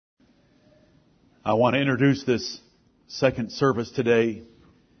I want to introduce this second service today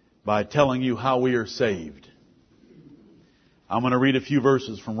by telling you how we are saved. I'm going to read a few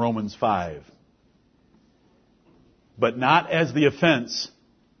verses from Romans 5. But not as the offense,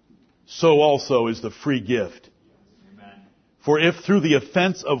 so also is the free gift. Amen. For if through the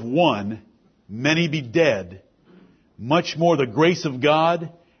offense of one many be dead, much more the grace of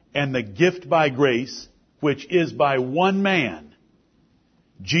God and the gift by grace, which is by one man,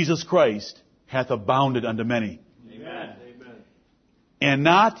 Jesus Christ, hath abounded unto many. Amen. And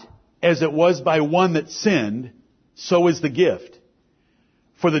not as it was by one that sinned, so is the gift.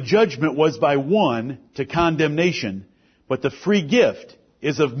 For the judgment was by one to condemnation, but the free gift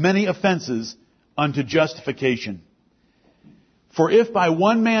is of many offenses unto justification. For if by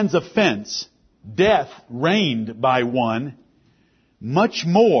one man's offense death reigned by one, much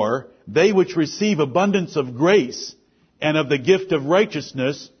more they which receive abundance of grace and of the gift of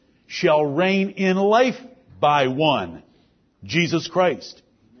righteousness shall reign in life by one, Jesus Christ.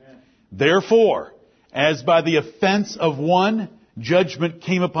 Amen. Therefore, as by the offense of one judgment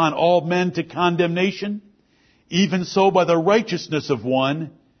came upon all men to condemnation, even so by the righteousness of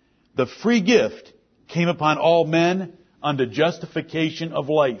one the free gift came upon all men unto justification of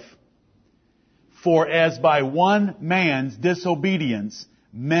life. For as by one man's disobedience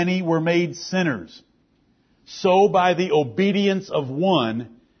many were made sinners, so by the obedience of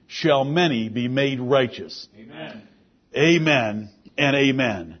one shall many be made righteous. Amen. Amen and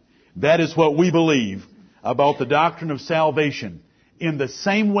amen. That is what we believe about the doctrine of salvation. In the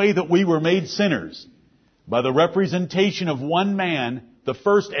same way that we were made sinners by the representation of one man, the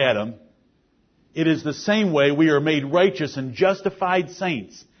first Adam, it is the same way we are made righteous and justified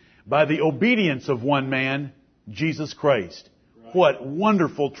saints by the obedience of one man, Jesus Christ. Right. What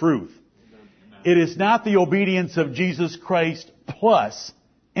wonderful truth. Amen. It is not the obedience of Jesus Christ plus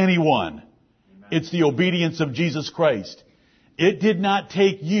anyone. Amen. It's the obedience of Jesus Christ. It did not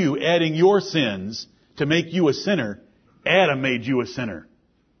take you adding your sins to make you a sinner. Adam made you a sinner.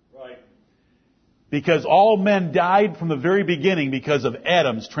 Right. Because all men died from the very beginning because of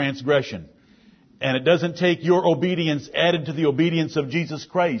Adam's transgression. And it doesn't take your obedience added to the obedience of Jesus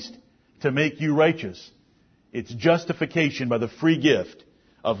Christ to make you righteous. It's justification by the free gift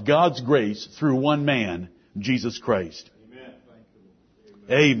of God's grace through one man, Jesus Christ. Amen.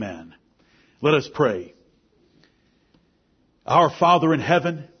 Amen. Let us pray. Our Father in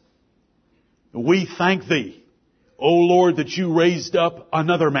heaven, we thank Thee, O Lord, that You raised up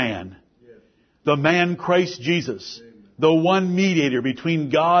another man, the man Christ Jesus, the one mediator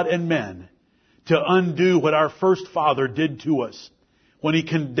between God and men, to undo what our first father did to us when he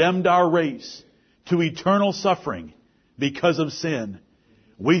condemned our race to eternal suffering because of sin.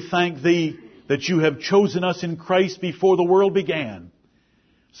 We thank Thee that You have chosen us in Christ before the world began,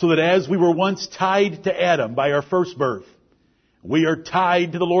 so that as we were once tied to Adam by our first birth, we are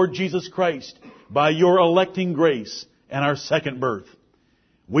tied to the Lord Jesus Christ by Your electing grace and our second birth.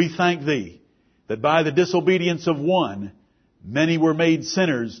 We thank Thee that by the disobedience of one, many were made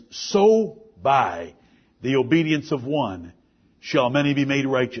sinners, so by the obedience of one shall many be made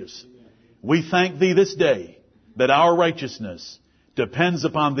righteous. We thank Thee this day that our righteousness depends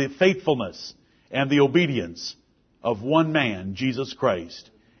upon the faithfulness and the obedience of one man, Jesus Christ.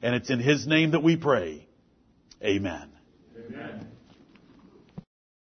 And it's in His name that we pray. Amen. Amen.